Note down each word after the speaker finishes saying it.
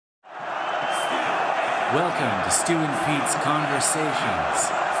Welcome to Stu and Pete's Conversations.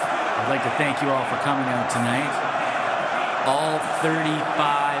 I'd like to thank you all for coming out tonight. All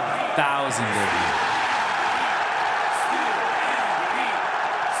 35,000 of you.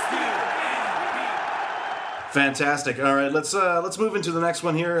 Fantastic. All right, let's move into the next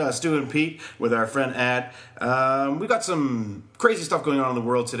one here, Stu and Pete, with our friend Ad. We've got some crazy stuff going on in the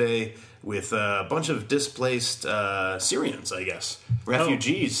world today with a bunch of displaced Syrians, I guess,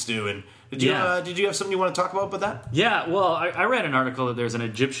 refugees. Stu, and did you have something you want to talk about that? Yeah, well, I read an article that there's an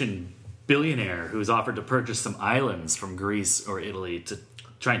Egyptian billionaire who's offered to purchase some islands from Greece or Italy to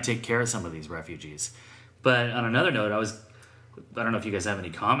try and take care of some of these refugees. But on another note, I don't know if you guys have any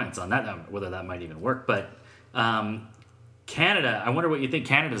comments on that, whether that might even work, but Canada, I wonder what you think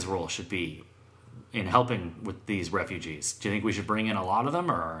Canada's role should be in helping with these refugees. Do you think we should bring in a lot of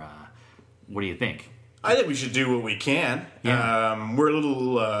them, or what do you think? I think we should do what we can. Yeah. We're a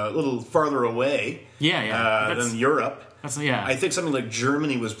little farther away than Europe. I think something like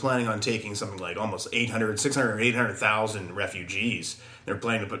Germany was planning on taking something like almost 800,000 refugees. They're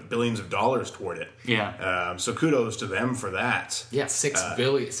planning to put billions of dollars toward it. Yeah. So kudos to them for that. Yeah, 6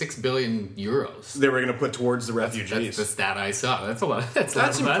 billion euros. They were going to put towards the refugees. That's the stat I saw. That's a lot. That's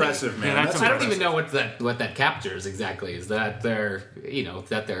impressive, man. Yeah, that's I don't even know what that captures exactly. Is that their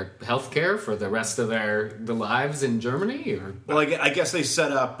health care for the rest of their lives in Germany? Or? Well, I guess they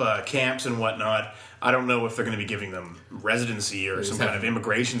set up camps and whatnot. I don't know if they're going to be giving them residency or some kind of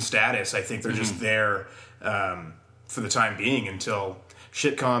immigration status. I think they're just there for the time being until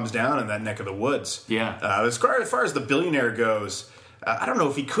shit calms down in that neck of the woods. Yeah. As far as the billionaire goes, I don't know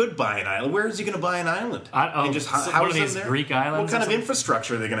if he could buy an island. Where is he going to buy an island? And just one of these Greek islands? What kind of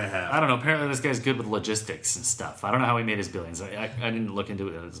infrastructure are they going to have? I don't know. Apparently this guy's good with logistics and stuff. I don't know how he made his billions. I didn't look into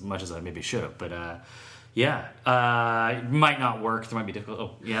it as much as I maybe should have, but... it might not work. There might be difficult.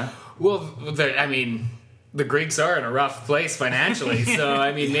 Oh, yeah. Well, the Greeks are in a rough place financially,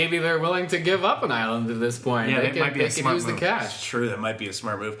 so maybe they're willing to give up an island at this point. Yeah, they can use the cash. It's true, that might be a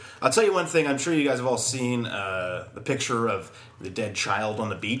smart move. I'll tell you one thing. I'm sure you guys have all seen the picture of the dead child on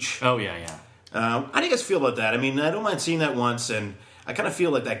the beach. Oh yeah. How do you guys feel about that? I don't mind seeing that once, and I kind of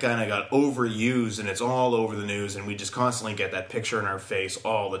feel like that kind of got overused, and it's all over the news, and we just constantly get that picture in our face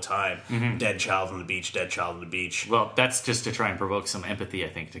all the time. Mm-hmm. Dead child on the beach, dead child on the beach. Well, that's just to try and provoke some empathy, I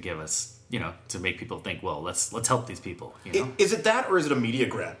think, to give us, to make people think, well, let's help these people. Is it that, or is it a media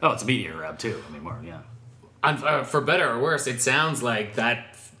grab? Oh, it's a media grab, too. For better or worse, it sounds like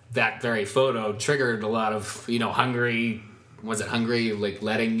that very photo triggered a lot of, Hungary, like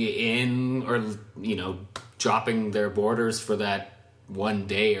letting in or, dropping their borders for that one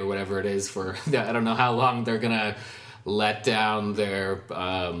day or whatever it is for, I don't know how long they're going to let down their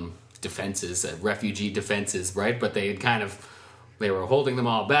defenses, refugee defenses, right? But they were holding them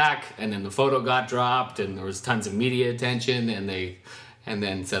all back, and then the photo got dropped, and there was tons of media attention, and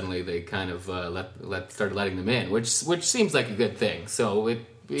then suddenly they kind of started letting them in, which seems like a good thing. So it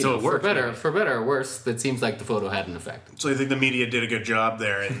worked, for better or worse, it seems like the photo had an effect. So you think the media did a good job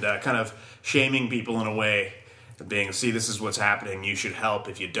there and kind of shaming people in a way? See, this is what's happening. You should help.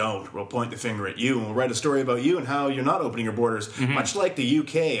 If you don't, we'll point the finger at you and we'll write a story about you and how you're not opening your borders. Mm-hmm. Much like the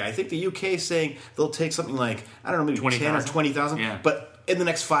UK. I think the UK is saying they'll take something like, I don't know, maybe 10 or 20,000, but in the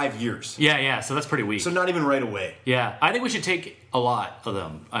next 5 years. Yeah, so that's pretty weak. So not even right away. Yeah, I think we should take a lot of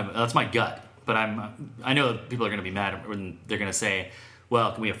them. That's my gut. But I know that people are going to be mad when they're going to say,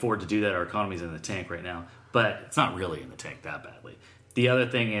 well, can we afford to do that? Our economy's in the tank right now. But it's not really in the tank that badly. The other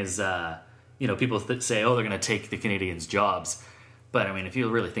thing is... people say, oh, they're going to take the Canadians' jobs. But, if you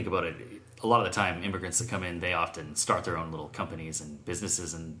really think about it, a lot of the time, immigrants that come in, they often start their own little companies and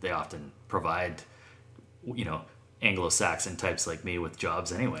businesses, and they often provide, Anglo-Saxon types like me with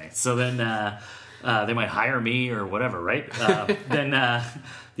jobs anyway. So then they might hire me or whatever, right? Then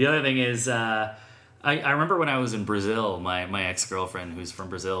the other thing is... I remember when I was in Brazil, my ex-girlfriend, who's from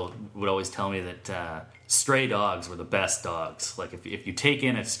Brazil, would always tell me that stray dogs were the best dogs. Like, if you take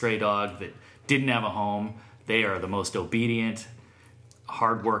in a stray dog that didn't have a home, they are the most obedient,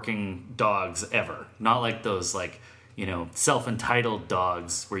 hardworking dogs ever. Not like those, self-entitled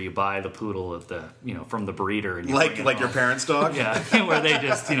dogs where you buy the poodle at the, from the breeder. And like your parents' dog? Yeah, where they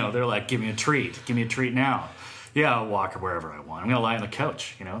just, they're like, give me a treat now. Yeah, I'll walk wherever I want. I'm going to lie on the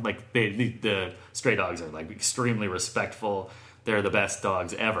couch, the stray dogs are, extremely respectful. They're the best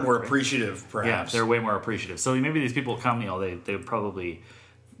dogs ever. More appreciative, perhaps. Yeah, they're way more appreciative. So maybe these people come, they would probably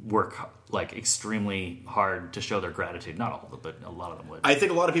work, extremely hard to show their gratitude. Not all of them, but a lot of them would. I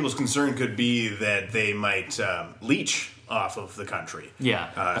think a lot of people's concern could be that they might leech off of the country.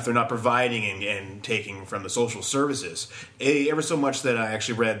 Yeah. If they're not providing and taking from the social services. Ever so much that I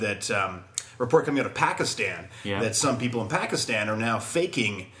actually read that... report coming out of Pakistan Yeah. that some people in Pakistan are now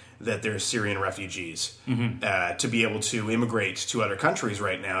faking that they're Syrian refugees to be able to immigrate to other countries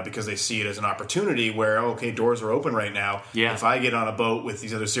right now because they see it as an opportunity where, okay, doors are open right now. Yeah. If I get on a boat with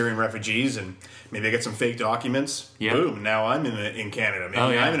these other Syrian refugees and maybe I get some fake documents, Yeah. boom, now I'm in Canada. Maybe Oh,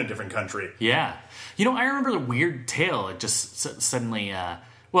 yeah. I'm in a different country. Yeah. You know, I remember the weird tale. It just suddenly,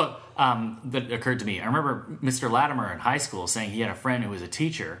 that occurred to me. I remember Mr. Latimer in high school saying he had a friend who was a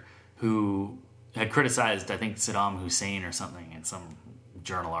teacher who had criticized, I think, Saddam Hussein or something in some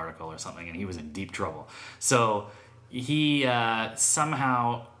journal article or something, and he was in deep trouble. So he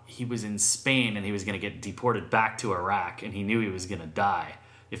somehow he was in Spain and he was going to get deported back to Iraq, and he knew he was going to die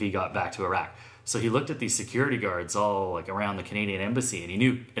if he got back to Iraq. So he looked at these security guards all like around the Canadian embassy, and he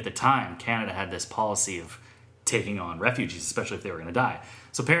knew at the time Canada had this policy of taking on refugees, especially if they were going to die.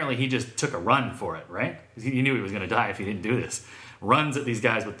 So apparently he just took a run for it, right? He knew he was going to die if he didn't do this. Runs at these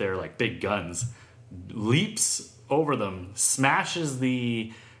guys with their like big guns, leaps over them, smashes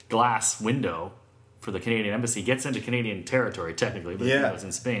the glass window for the Canadian embassy, gets into Canadian territory technically, but Yeah. he was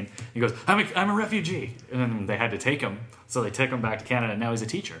in Spain. He goes, I'm a refugee. And then they had to take him. So they took him back to Canada, and now he's a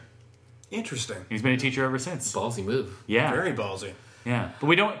teacher. Interesting. He's been a teacher ever since. Ballsy move. Yeah. Very ballsy. Yeah. But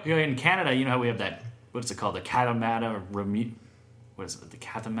we don't, in Canada, you know how we have that, what is it called? The Katamata, what is it? The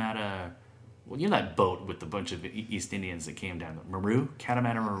Katamata, well, you know that boat with a bunch of East Indians that came down, Maru?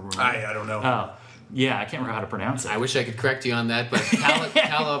 Katamata or Maru? I don't know. Oh, yeah, I can't remember how to pronounce it. I wish I could correct you on that, but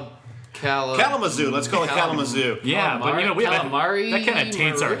Kalamazoo. Let's call it Kalamazoo. Yeah, but you know, calamari, that kind of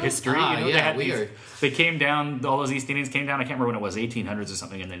taints our Maru? history. Ah, You know, yeah, they had weird. they came down, all those East Indians came down, I can't remember when it was, 1800s or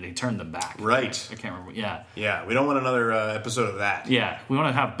something, and then they turned them back. Right. I can't remember, yeah. Yeah, we don't want another episode of that. Yeah, we want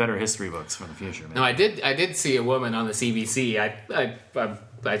to have better history books for the future, man. No, I did see a woman on the CBC.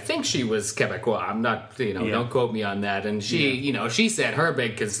 I think she was Quebecois. I'm not, don't quote me on that. And she, she said her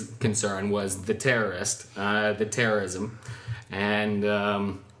big concern was the terrorism, and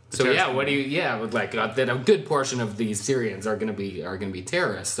so yeah, what do you, that a good portion of these Syrians are going to be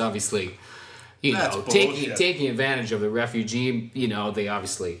terrorists, obviously. That's bullshit. Taking advantage of the refugee. They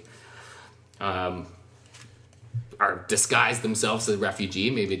obviously are disguised themselves as a refugee.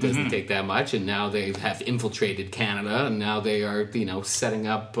 Maybe it doesn't take that much, and now they have infiltrated Canada, and now they are, setting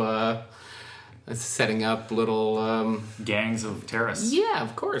up little gangs of terrorists. Yeah,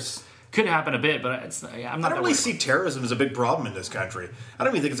 of course. Could happen a bit, but I'm not. I don't really see terrorism as a big problem in this country. I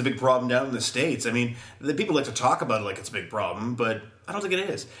don't even think it's a big problem down in the States. I mean, the people like to talk about it like it's a big problem, but I don't think it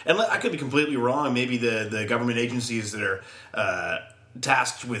is. And I could be completely wrong. Maybe the government agencies that are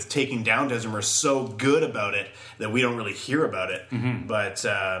tasked with taking down terrorism are so good about it that we don't really hear about it. Mm-hmm. But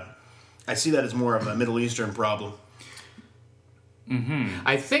I see that as more of a Middle Eastern problem. Mm-hmm.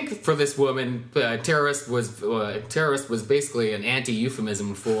 I think for this woman, terrorist was basically an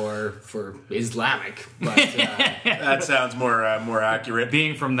anti-euphemism for Islamic. But, that sounds more accurate.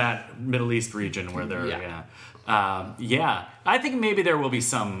 Being from that Middle East region where they're I think maybe there will be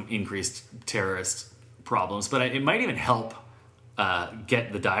some increased terrorist problems, but it might even help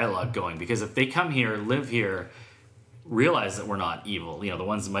get the dialogue going, because if they come here, live here, realize that we're not evil, the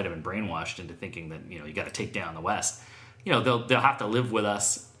ones that might have been brainwashed into thinking that you got to take down the West. They'll have to live with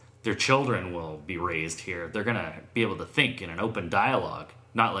us. Their children will be raised here. They're going to be able to think in an open dialogue,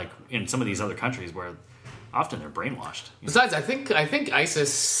 not like in some of these other countries where often they're brainwashed. Besides, I think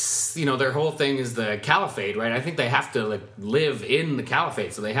ISIS, their whole thing is the caliphate, right? I think they have to live in the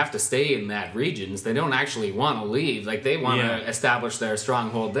caliphate, so they have to stay in that region. They don't actually want to leave. They want to establish their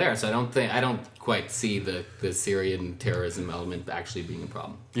stronghold there. So I don't quite see the Syrian terrorism element actually being a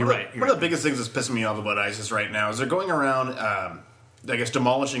problem. You're right. One of the biggest things that's pissing me off about ISIS right now is they're going around,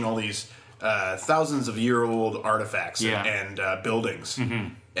 demolishing all these thousands of year old artifacts and buildings.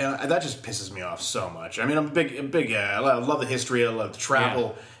 Mm-hmm. And that just pisses me off so much. I mean, I'm a big. I love the history. I love to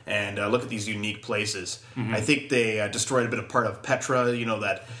travel and look at these unique places. Mm-hmm. I think they destroyed a bit of part of Petra.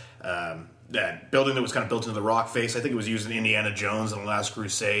 That building that was kind of built into the rock face. I think it was used in Indiana Jones and the Last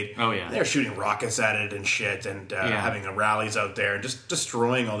Crusade. Oh yeah, they're shooting rockets at it and shit, and having rallies out there and just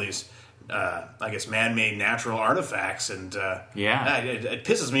destroying all these. Man-made natural artifacts, and it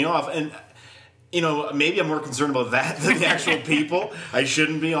pisses me off. And maybe I'm more concerned about that than the actual people. I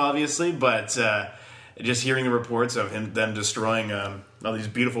shouldn't be, obviously, but just hearing the reports of them destroying all these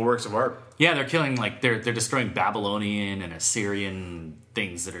beautiful works of art. Yeah, they're killing they're destroying Babylonian and Assyrian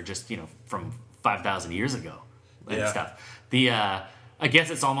things that are just from 5,000 years ago and stuff. I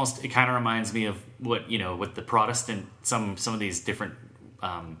guess it kind of reminds me of what with the Protestant some of these different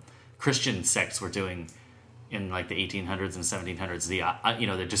Christian sects were doing in the 1800s and 1700s.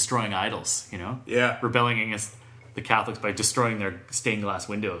 They're destroying idols, rebelling against the Catholics by destroying their stained glass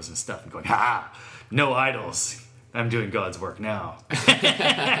windows and stuff and going, "Ha! No idols. I'm doing God's work now."